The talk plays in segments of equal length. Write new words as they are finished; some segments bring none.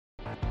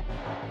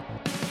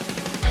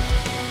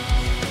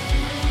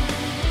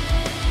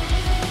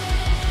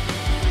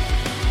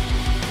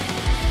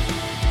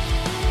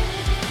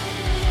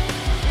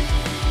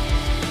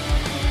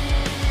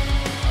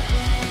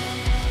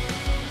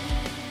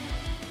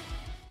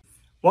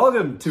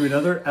Welcome to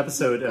another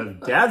episode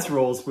of Dad's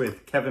Rules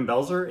with Kevin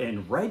Belzer.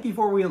 And right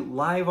before we went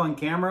live on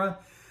camera,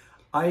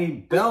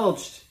 I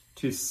belched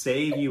to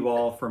save you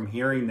all from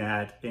hearing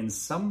that. And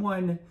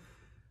someone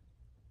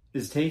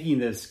is taking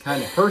this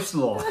kind of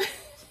personal.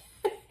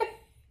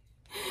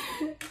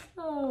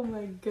 Oh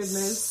my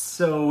goodness.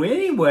 So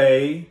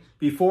anyway,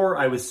 before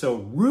I was so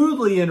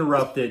rudely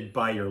interrupted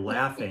by your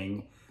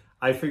laughing,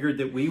 I figured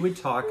that we would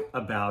talk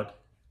about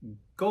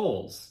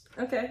goals.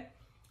 Okay.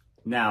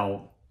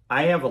 Now,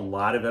 I have a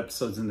lot of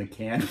episodes in the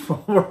can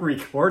while we're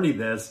recording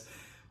this,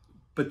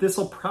 but this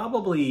will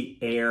probably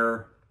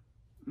air,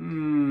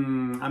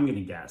 I'm going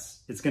to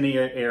guess. It's going to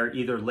air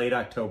either late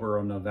October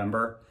or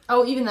November.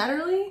 Oh, even that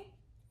early?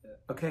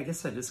 Okay, I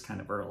guess that is kind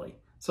of early.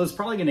 So it's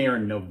probably going to air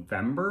in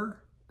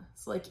November.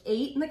 It's like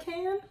 8 in the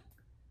can?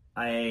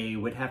 I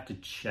would have to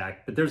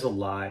check, but there's a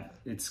lot.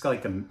 It's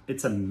like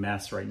it's a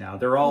mess right now.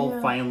 They're all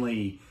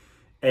finally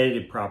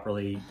edited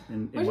properly,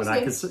 and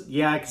because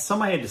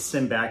some I had to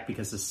send back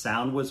because the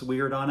sound was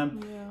weird on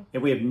them,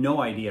 and we have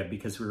no idea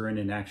because we were in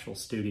an actual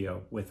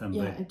studio with them.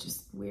 Yeah, it's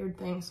just weird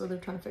things, so they're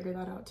trying to figure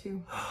that out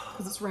too,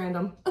 because it's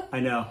random. I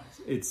know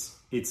it's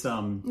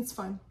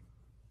fine.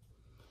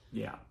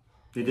 Yeah,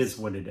 it is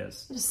what it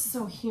is. It's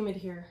so humid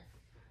here.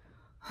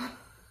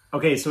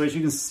 Okay, so as you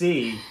can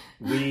see,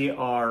 we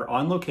are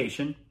on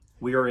location.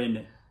 We are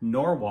in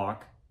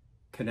Norwalk,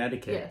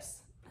 Connecticut. Yes.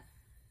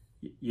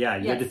 Yeah,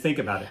 you had to think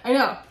about it. I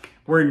know.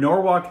 We're in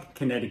Norwalk,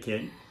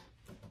 Connecticut.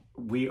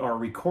 We are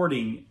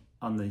recording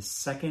on the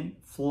second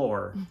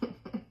floor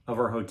of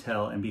our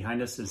hotel, and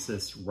behind us is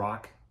this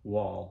rock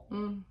wall.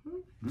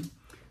 Mm-hmm.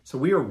 So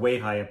we are way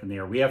high up in the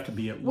air. We have to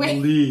be at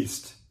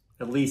least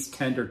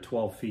 10 or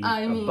 12 feet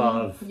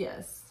above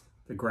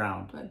the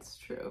ground. That's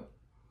true.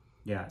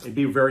 Yeah, it'd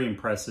be very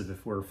impressive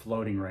if we're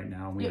floating right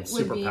now and we have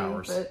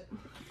superpowers. But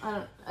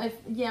but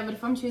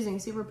if I'm choosing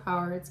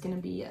superpower, it's going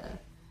to be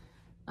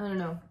I don't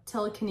know,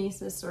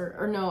 telekinesis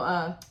or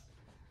no,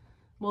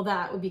 well,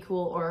 that would be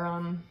cool,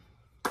 or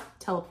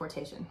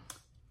teleportation.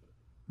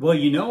 Well,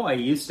 I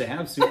used to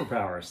have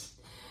superpowers.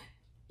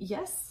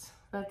 Yes,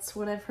 that's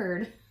what I've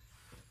heard.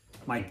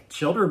 My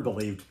children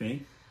believed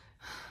me,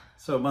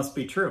 so it must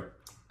be true.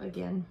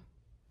 Again.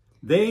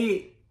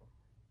 They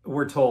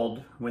were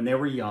told when they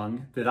were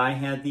young that I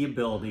had the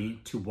ability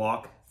to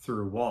walk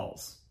through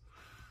walls.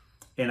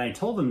 And I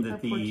told them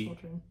that the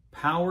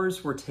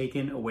powers were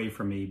taken away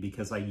from me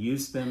because I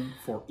used them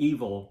for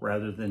evil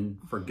rather than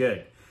for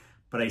good.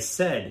 But I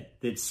said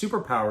that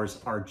superpowers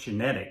are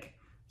genetic,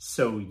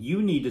 so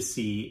you need to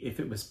see if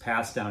it was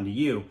passed down to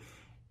you.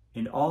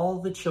 And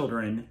all the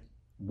children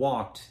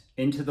walked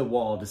into the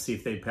wall to see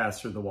if they'd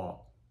pass through the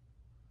wall.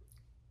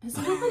 Has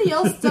anybody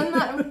else done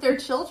that with their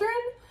children?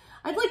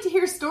 I'd like to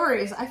hear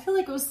stories. I feel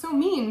like it was so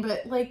mean,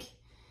 but like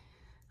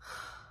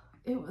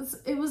it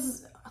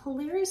was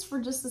hilarious for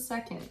just a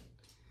second.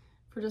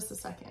 Because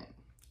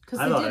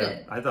they did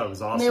it. I thought it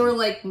was awesome. And they were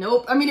like,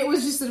 nope. I mean, it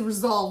was just a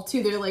resolve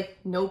too. They're like,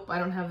 nope, I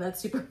don't have that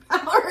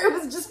superpower. It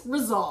was just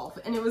resolve,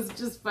 and it was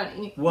just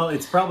funny. Well,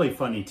 it's probably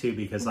funny too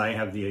because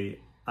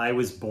I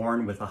was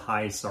born with a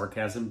high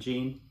sarcasm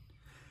gene,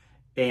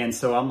 and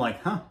so I'm like,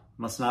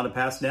 must not have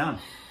passed down.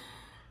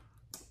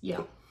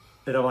 Yeah.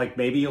 And I'm like,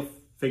 maybe you'll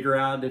figure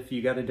out if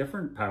you got a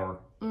different power.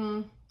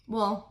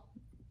 Well,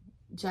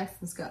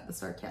 Jackson's got the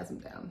sarcasm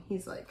down.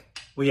 He's like...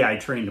 Well, yeah, I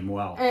trained him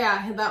well.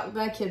 Yeah,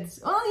 that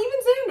kid's... Well,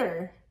 even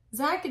Xander.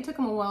 Zach, it took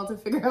him a while to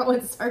figure out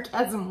what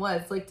sarcasm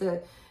was, like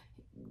to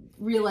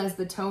realize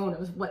the tone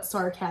of what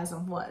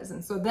sarcasm was.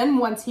 And so then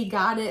once he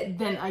got it,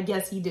 then I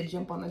guess he did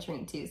jump on the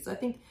train too. So I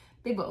think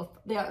they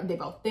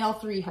all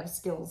three have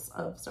skills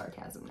of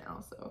sarcasm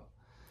now, so...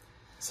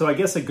 So I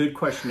guess a good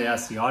question to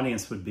ask the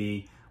audience would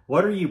be,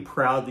 what are you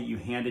proud that you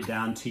handed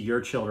down to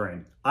your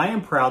children? I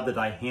am proud that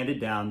I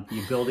handed down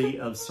the ability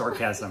of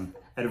sarcasm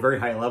at a very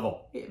high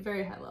level.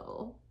 Very high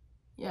level.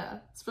 Yeah.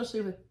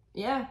 Especially with,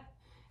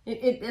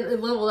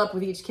 it leveled up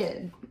with each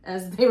kid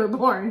as they were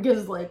born.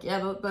 Because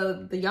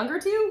the younger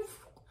two,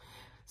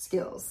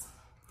 skills.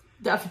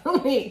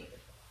 Definitely.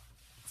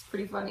 It's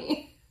pretty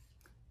funny.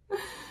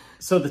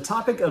 So the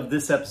topic of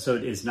this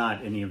episode is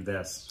not any of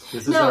this.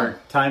 This is our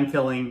time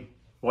killing,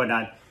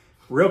 whatnot.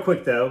 Real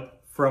quick though,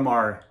 from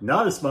our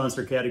not a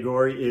sponsor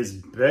category is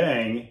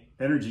Bang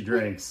energy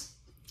drinks.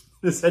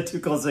 Is that too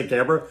close to the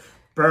camera?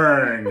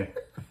 Bang.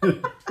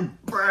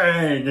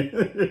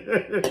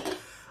 Bang.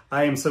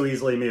 I am so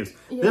easily amused.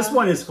 Yeah. This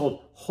one is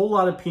called Whole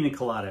Lot of Pina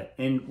Colada.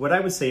 And what I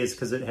would say is,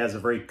 because it has a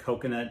very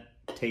coconut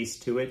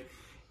taste to it,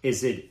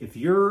 is that if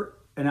you're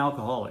an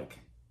alcoholic,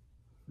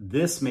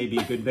 this may be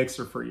a good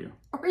mixer for you.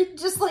 Or you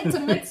just like to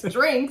mix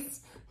drinks.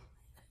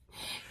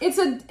 It's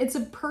a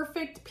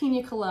perfect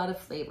pina colada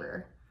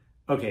flavor.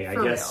 Okay, I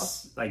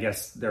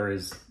guess there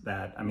is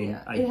that. I mean,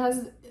 it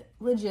has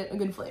legit a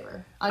good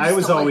flavor. I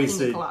always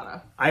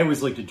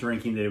looked at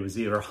drinking that it was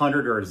either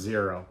 100 or a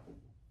 0.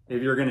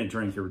 If you're going to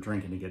drink, you're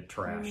drinking to get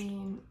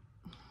trashed.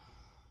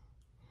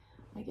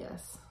 I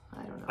guess.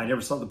 I don't know. I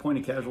never saw the point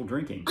of casual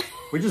drinking,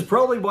 which is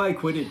probably why I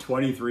quit at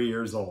 23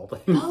 years old.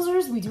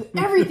 Belzers, we do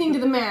everything to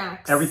the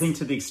max. Everything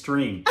to the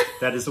extreme.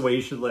 That is the way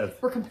you should live.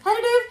 We're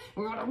competitive.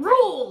 We're going to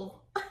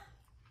rule.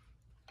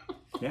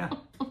 Yeah.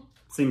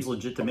 Seems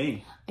legit to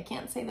me. I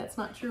can't say that's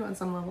not true on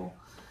some level.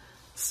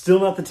 Still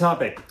not the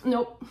topic.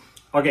 Nope.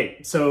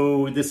 Okay,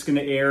 so this is going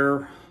to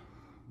air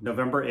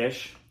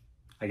November-ish.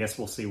 I guess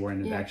we'll see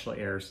when it actually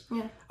airs.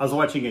 Yeah. I was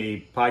watching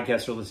a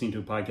podcast or listening to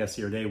a podcast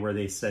the other day where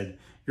they said,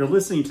 you're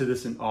listening to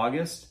this in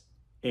August,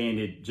 and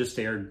it just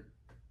aired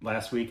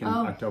last week in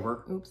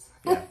October. Oops.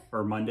 Yeah,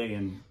 or Monday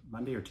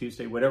or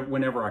Tuesday,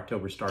 whenever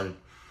October started.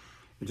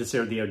 It just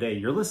aired the other day.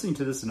 You're listening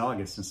to this in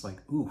August, and it's like,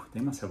 ooh,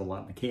 they must have a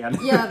lot in the can.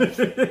 Yeah,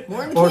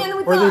 more in the can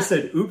with Or they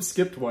said, oops,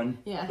 skipped one.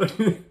 Yeah.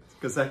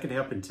 Because that could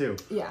happen too.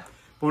 Yeah.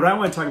 But what I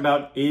want to talk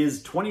about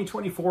is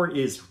 2024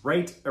 is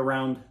right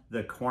around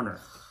the corner.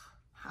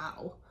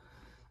 How?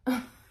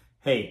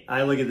 Hey,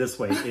 I look at it this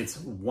way. It's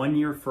 1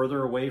 year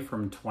further away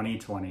from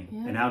 2020.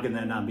 Yeah. And how can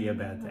that not be a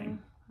bad thing?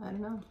 I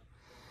don't know.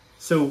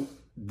 So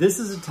this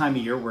is a time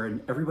of year where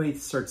everybody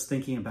starts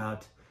thinking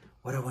about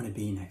what I want to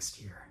be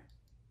next year.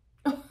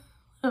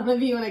 I want to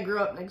be when I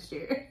grow up next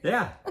year.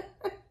 Yeah.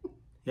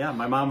 Yeah,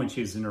 my mom, when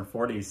she was in her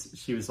 40s,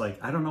 she was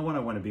like, I don't know what I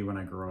want to be when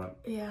I grow up.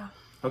 Yeah.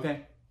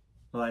 Okay.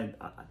 Well,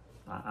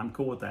 I'm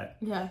cool with that.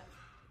 Yeah.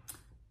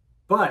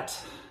 But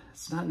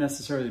it's not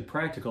necessarily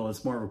practical.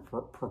 It's more of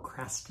a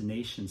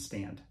procrastination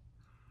stand.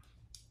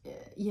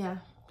 Yeah.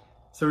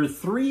 So there are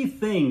 3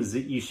 things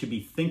that you should be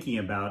thinking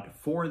about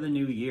for the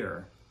new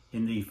year.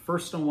 In the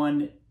first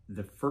one,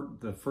 the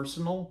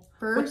firstnal?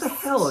 First? What the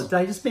hell? Did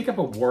I just make up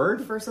a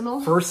word? Firstnal?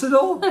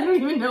 Firstnal? I don't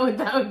even know what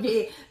that would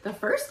be. The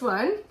first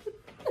one.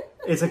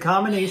 It's a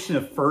combination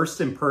of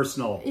first and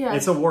personal. Yeah.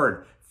 It's a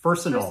word.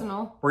 Firstnal.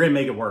 Personal. We're going to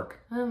make it work.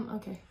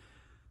 Okay.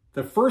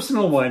 The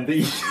firstnal one that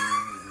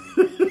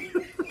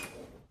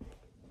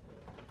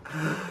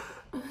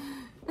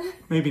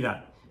Maybe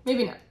not.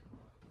 Maybe not.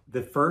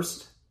 The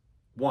first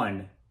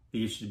one that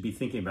you should be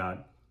thinking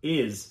about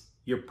is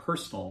your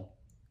personal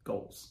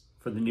goals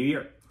for the new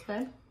year.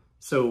 Okay.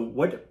 So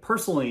what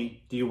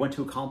personally do you want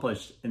to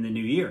accomplish in the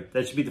new year?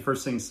 That should be the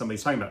first thing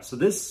somebody's talking about. So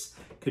this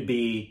could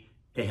be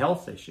a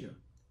health issue,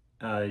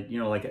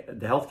 like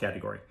the health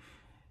category.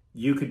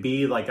 You could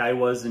be like I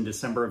was in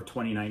December of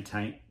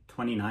 2019.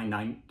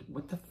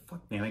 What the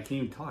fuck, man? I can't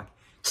even talk.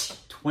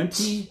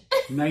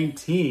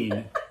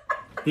 2019.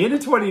 The end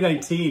of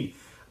 2019,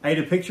 I had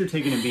a picture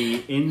taken of me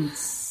in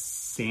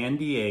San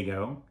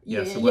Diego.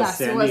 Yes, it was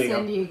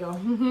San Diego.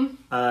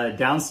 Mm-hmm.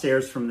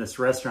 Downstairs from this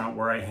restaurant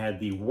where I had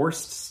the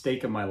worst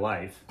steak of my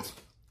life.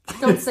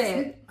 Don't say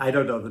it. I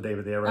don't know the name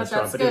of the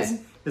restaurant, but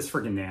it's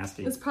freaking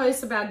nasty. It's probably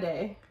just a bad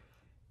day.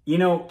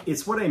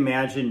 It's what I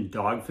imagine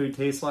dog food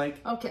tastes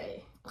like.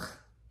 Okay.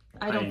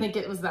 I don't think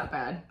it was that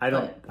bad. I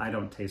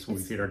don't taste what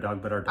we feed our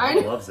dog, but our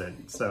dog loves it,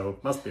 so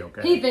it must be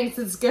okay. He thinks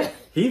it's good.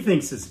 He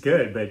thinks it's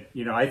good, but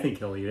I think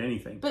he'll eat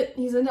anything. But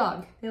he's a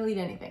dog. He'll eat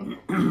anything.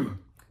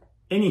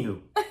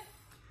 Anywho,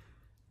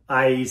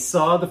 I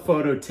saw the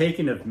photo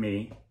taken of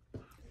me,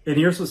 and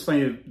here's what's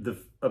funny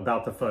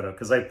about the photo,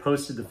 because I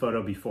posted the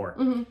photo before.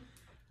 Mm-hmm.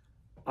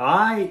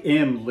 I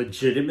am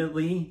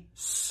legitimately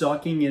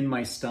sucking in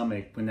my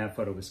stomach when that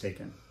photo was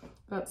taken.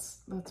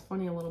 That's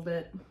funny a little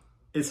bit.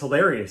 It's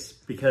hilarious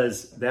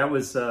because that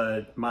was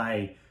I'm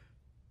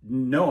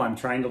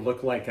trying to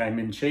look like I'm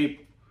in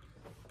shape,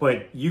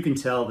 but you can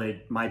tell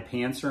that my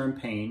pants are in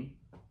pain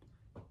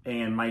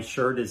and my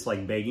shirt is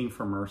like begging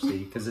for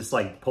mercy because it's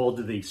like pulled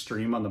to the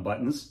extreme on the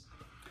buttons.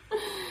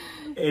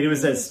 And it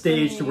was that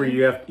stage to where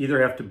you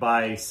either have to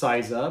buy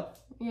size up,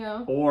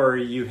 or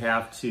you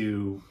have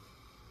to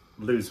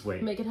lose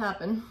weight. Make it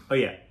happen. Oh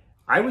yeah.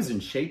 I was in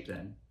shape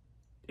then.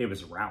 It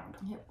was round.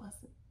 It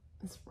wasn't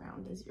as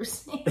round as you're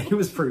saying. It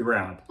was pretty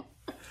round.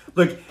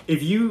 Look,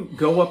 if you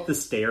go up the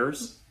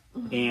stairs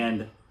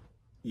and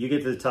you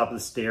get to the top of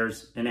the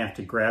stairs and have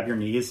to grab your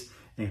knees,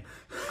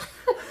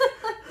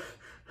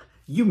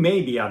 you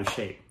may be out of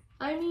shape.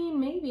 I mean,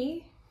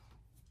 maybe.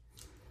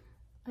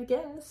 I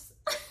guess.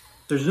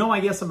 There's no I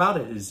guess about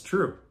it. It's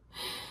true.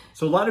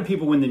 So a lot of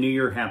people, when the new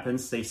year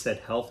happens, they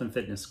set health and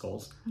fitness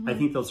goals. Mm-hmm. I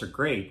think those are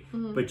great,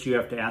 but you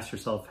have to ask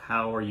yourself,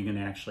 how are you going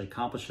to actually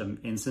accomplish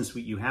them? And since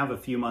you have a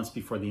few months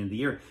before the end of the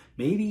year,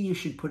 maybe you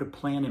should put a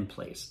plan in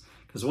place.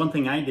 Because one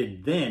thing I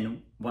did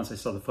then, once I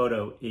saw the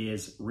photo,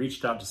 is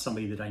reached out to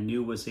somebody that I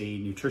knew was a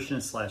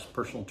nutritionist /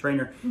 personal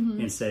trainer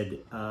and said,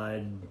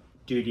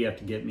 dude, you have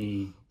to get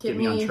me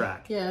on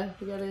track. Yeah,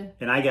 you gotta.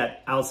 And I got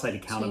outside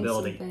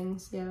accountability.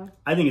 Things, yeah.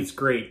 I think it's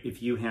great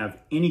if you have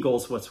any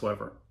goals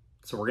whatsoever.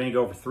 So we're going to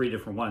go over 3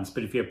 different ones.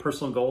 But if you have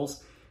personal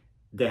goals,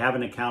 they have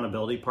an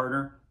accountability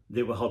partner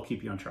that will help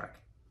keep you on track.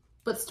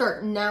 But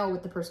start now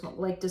with the personal.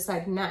 Like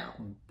decide now.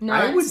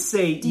 I would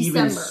say December.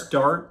 Even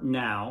start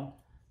now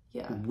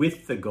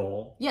with the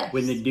goal. Yes.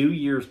 When the new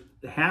year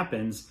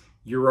happens,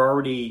 you're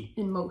already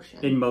in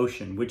motion. In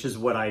motion, which is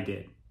what I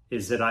did.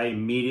 Is that I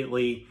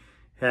immediately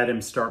had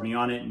him start me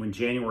on it. And when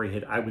January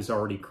hit, I was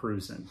already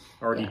cruising,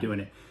 doing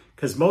it.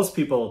 Because most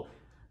people,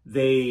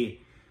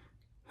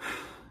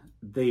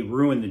 they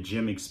ruin the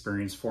gym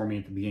experience for me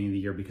at the beginning of the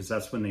year, because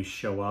that's when they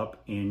show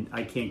up and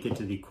I can't get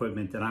to the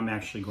equipment that I'm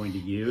actually going to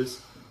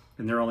use.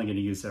 And they're only going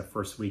to use that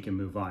first week and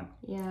move on.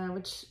 Yeah,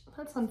 which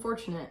that's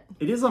unfortunate.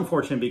 It is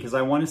unfortunate because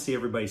I want to see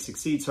everybody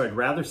succeed. So I'd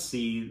rather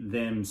see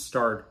them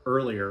start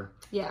earlier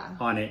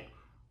on it.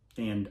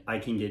 And I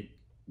can get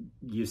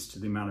used to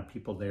the amount of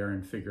people there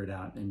and figure it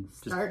out. And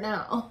just start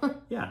now.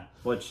 Yeah,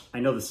 which I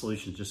know the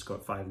solution is just go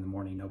at 5 in the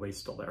morning. Nobody's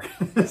still there.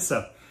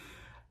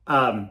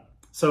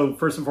 So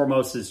first and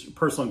foremost is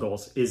personal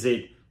goals. Is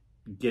it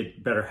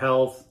get better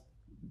health,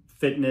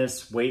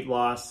 fitness, weight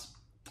loss,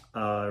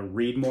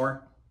 read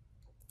more,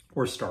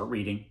 or start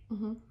reading?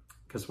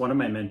 Because one of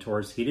my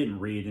mentors, he didn't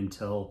read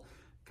until,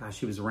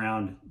 he was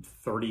around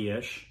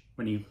 30-ish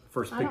when he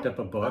first picked up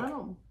a book. I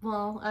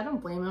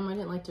don't blame him. I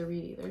didn't like to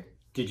read either.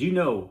 Did you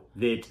know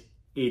that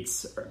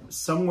it's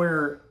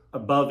somewhere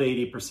above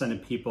 80%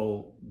 of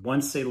people,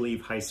 once they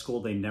leave high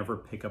school, they never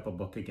pick up a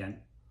book again?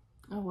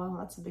 Oh, wow.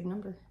 That's a big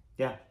number.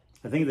 Yeah.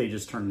 I think they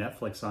just turn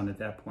Netflix on at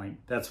that point.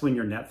 That's when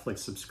your Netflix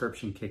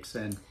subscription kicks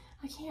in.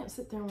 I can't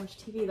sit there and watch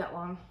TV that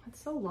long.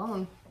 It's so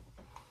long.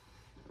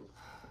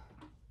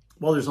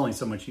 Well, there's only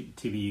so much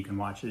TV you can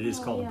watch. It is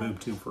called a boob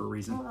tube for a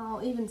reason.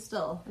 Well, even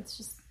still, it's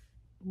just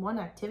one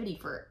activity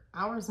for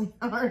hours and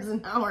hours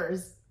and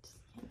hours. Just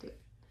can't do it.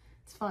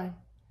 It's fine.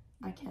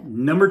 I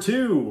can. Number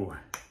two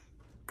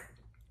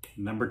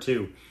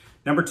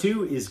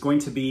is going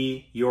to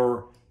be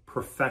your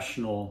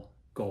professional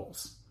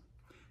goals.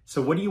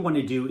 So what do you want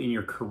to do in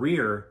your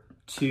career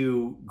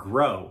to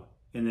grow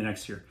in the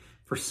next year?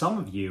 For some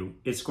of you,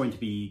 it's going to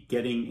be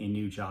getting a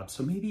new job.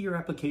 So maybe your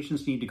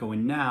applications need to go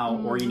in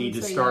now, or you need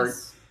to start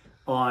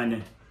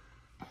on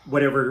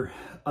whatever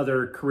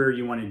other career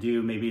you want to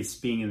do. Maybe it's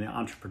being in the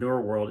entrepreneur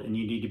world, and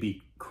you need to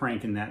be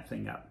cranking that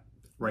thing up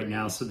right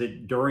now so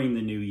that during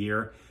the new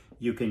year,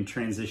 you can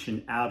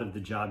transition out of the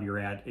job you're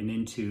at and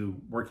into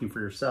working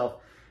for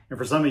yourself. And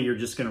for some of you, you're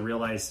just going to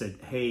realize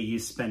that, hey, you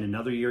spend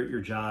another year at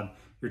your job,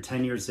 you're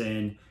 10 years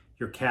in,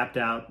 you're capped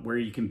out where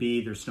you can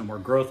be, there's no more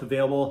growth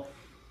available,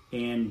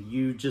 and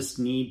you just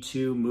need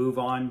to move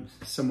on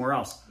somewhere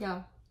else.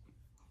 Yeah.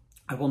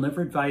 I will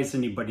never advise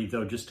anybody,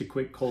 though, just to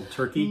quit cold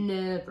turkey.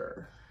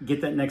 Never.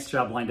 Get that next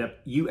job lined up.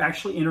 You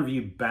actually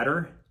interview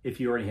better if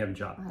you already have a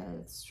job.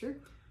 That's true.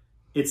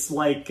 It's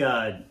like,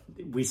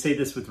 we say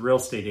this with real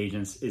estate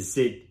agents, is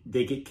that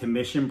they get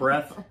commission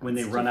breath when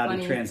they run out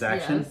of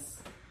transaction. Yes.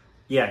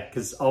 Yeah,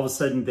 because all of a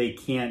sudden they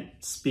can't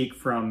speak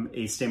from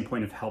a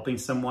standpoint of helping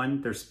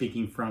someone. They're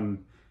speaking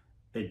from,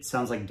 it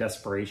sounds like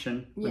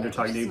desperation when they're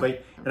talking to anybody.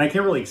 And I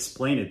can't really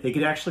explain it. They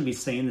could actually be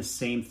saying the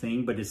same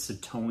thing, but it's the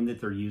tone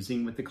that they're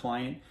using with the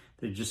client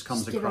that just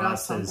comes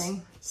across as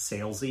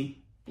salesy.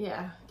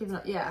 Yeah,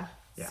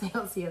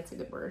 salesy, that's a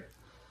good word.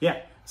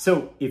 Yeah,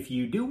 so if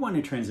you do want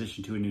to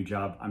transition to a new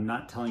job, I'm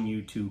not telling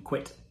you to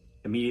quit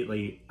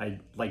immediately.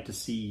 I'd like to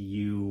see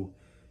you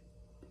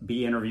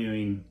be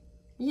interviewing.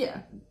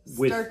 Yeah,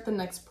 start the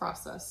next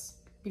process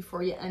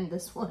before you end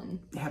this one.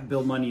 Have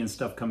bill money and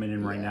stuff coming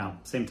in right now,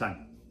 same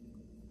time.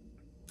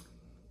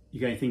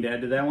 You got anything to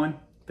add to that one?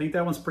 I think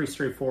that one's pretty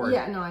straightforward.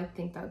 Yeah, no, I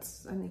think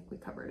we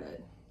covered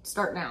it.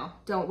 Start now.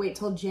 Don't wait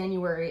till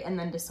January and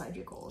then decide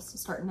your goals.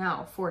 Start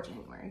now for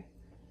January.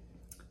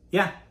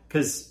 Yeah,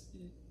 because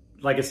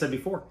like I said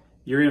before,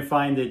 you're going to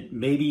find that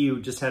maybe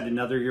you just had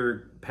another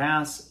year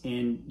pass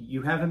and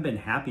you haven't been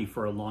happy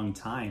for a long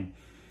time.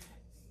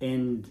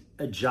 And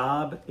a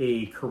job,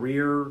 a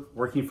career,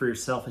 working for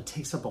yourself, it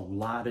takes up a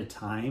lot of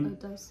time.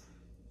 It does.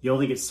 You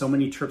only get so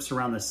many trips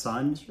around the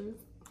sun. True.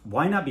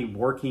 Why not be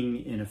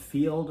working in a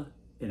field,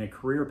 in a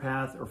career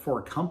path, or for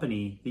a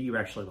company that you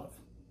actually love?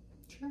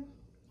 Sure.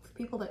 For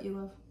people that you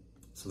love.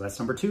 So that's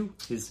number 2,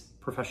 is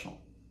professional.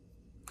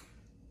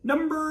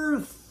 Number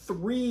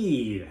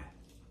 3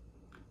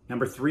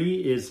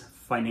 is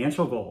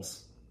financial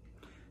goals.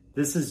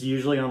 This is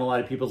usually on a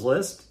lot of people's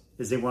list,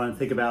 is they want to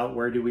think about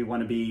where do we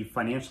want to be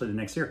financially the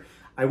next year.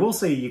 I will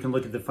say you can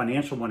look at the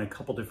financial one a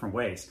couple different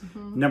ways.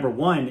 Mm-hmm. Number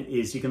 1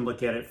 is you can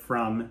look at it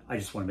from, I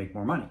just want to make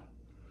more money.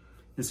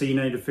 And so you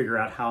need to figure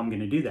out how I'm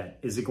going to do that.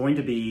 Is it going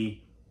to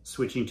be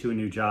switching to a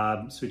new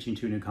job, switching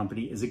to a new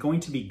company? Is it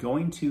going to be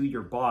going to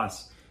your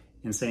boss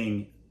and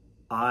saying,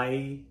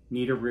 I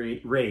need a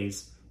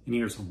raise, and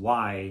here's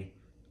why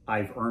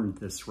I've earned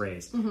this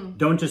raise? Mm-hmm.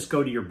 Don't just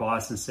go to your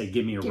boss and say,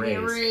 give me a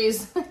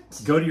raise.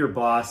 Go to your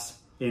boss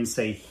and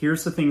say,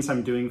 here's the things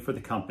I'm doing for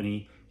the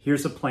company.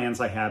 Here's the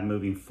plans I have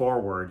moving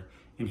forward.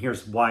 And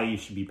here's why you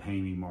should be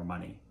paying me more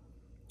money.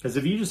 Because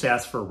if you just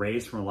ask for a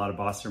raise from a lot of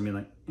bosses, they're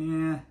going to be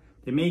like,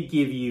 they may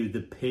give you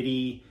the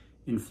pity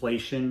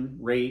inflation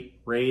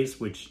rate raise,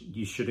 which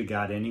you should have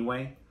got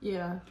anyway.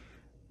 Yeah.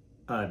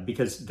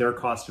 Because their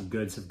cost of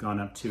goods have gone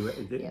up too.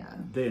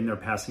 And they're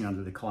passing on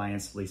to the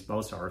clients, at least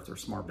most are, if they're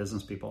smart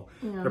business people.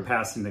 Yeah. They're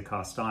passing the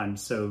cost on.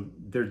 So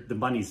the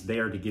money's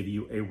there to give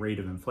you a rate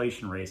of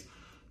inflation raise.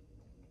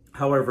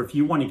 However, if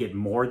you want to get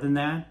more than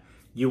that,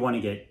 you want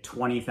to get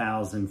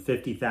 20,000,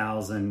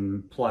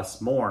 50,000 plus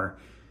more.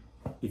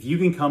 If you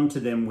can come to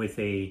them with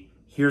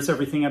here's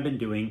everything I've been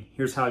doing,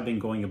 here's how I've been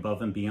going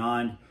above and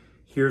beyond,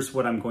 here's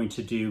what I'm going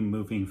to do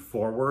moving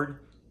forward.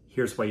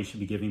 Here's why you should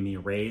be giving me a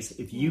raise.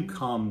 If you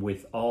come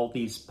with all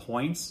these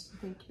points,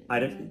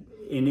 and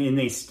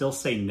they still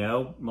say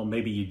no, well,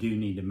 maybe you do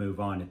need to move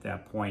on at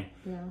that point.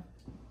 Yeah.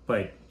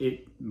 But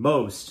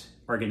most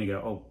are going to go,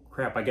 oh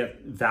crap, I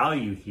get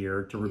value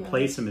here. To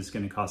replace them is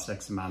going to cost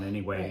X amount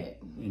anyway. Right.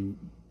 And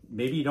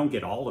maybe you don't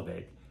get all of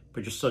it,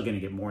 but you're still going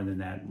to get more than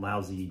that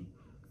lousy,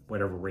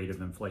 whatever rate of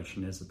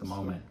inflation is at the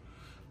moment,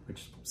 which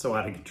is so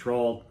out of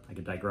control. I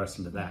could digress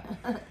into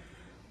that.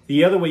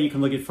 The other way you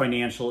can look at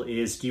financial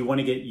is, do you want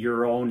to get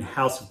your own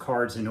house of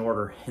cards in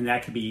order? And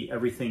that could be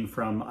everything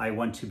from, I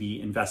want to be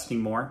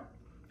investing more.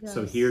 Yes.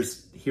 So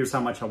here's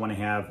how much I want to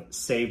have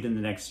saved in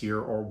the next year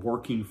or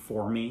working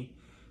for me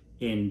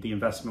in the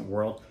investment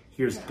world.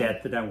 Here's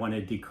debt that I want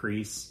to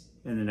decrease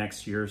in the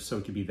next year. So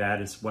it could be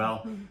that as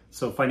well.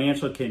 So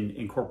financial can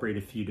incorporate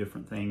a few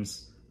different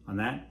things on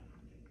that.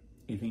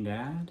 Anything to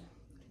add?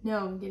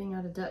 No, getting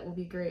out of debt will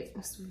be great.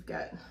 So we've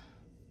got...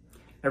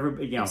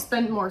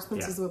 spend more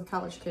expenses with a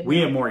college kid.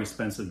 We have more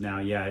expensive now.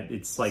 Yeah,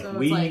 it's like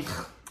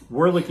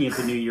we're looking at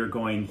the new year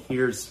going,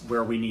 here's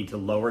where we need to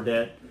lower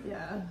debt.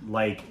 Yeah.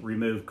 Like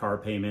remove car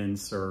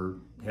payments or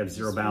have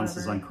zero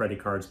balances on credit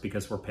cards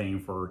because we're paying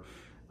for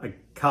a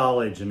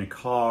college and a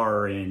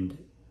car and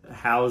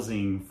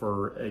housing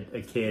for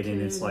a kid.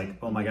 And it's like,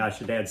 oh my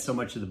gosh, it adds so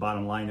much to the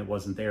bottom line that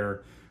wasn't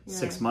there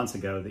 6 months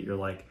ago that you're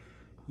like,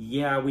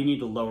 yeah, we need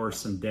to lower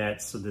some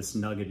debt so this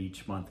nugget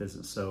each month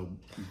isn't so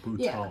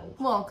brutal. Yeah,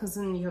 well, because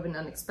then you have an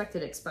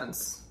unexpected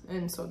expense.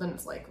 And so then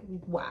it's like,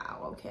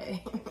 wow,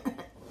 okay.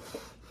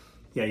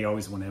 Yeah, you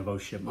always want to have oh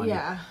shit money.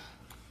 Yeah.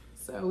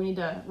 So we need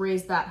to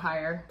raise that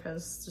higher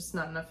because it's just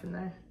not enough in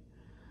there.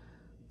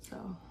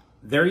 So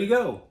there you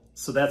go.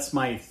 So that's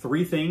my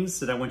 3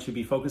 things that I want you to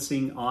be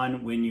focusing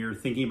on when you're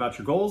thinking about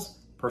your goals: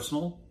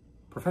 personal,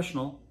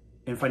 professional,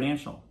 and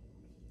financial.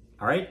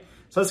 All right.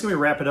 So that's going to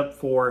wrap it up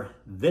for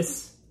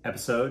this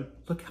episode.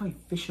 Look how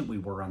efficient we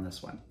were on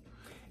this one.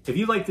 If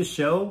you like this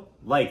show,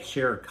 like,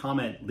 share,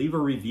 comment, leave a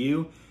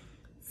review,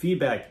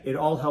 feedback. It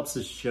all helps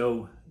the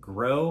show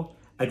grow.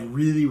 I'd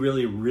really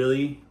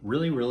love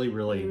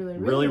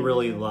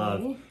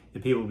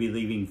if people would be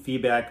leaving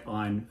feedback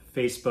on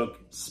Facebook,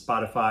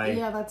 Spotify.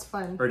 Yeah, that's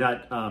fun. Or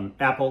not,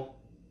 Apple.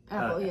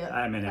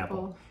 I meant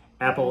Apple.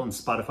 Apple and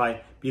Spotify,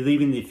 be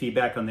leaving the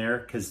feedback on there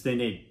because then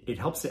it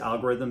helps the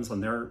algorithms on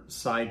their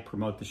side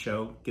promote the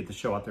show, get the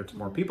show out there to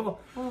more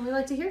people. Well, we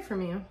like to hear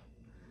from you.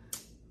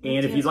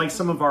 And if you'd like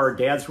some of our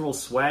Dad's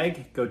Rules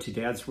swag, go to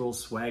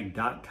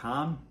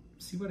dadsruleswag.com.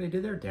 See what I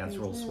did there? Dad's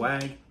Rules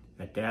Swag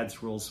at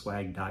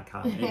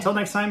dadsruleswag.com. And until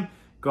next time,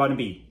 go out and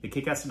be the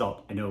kick-ass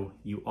adult I know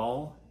you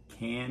all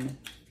can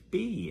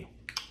be.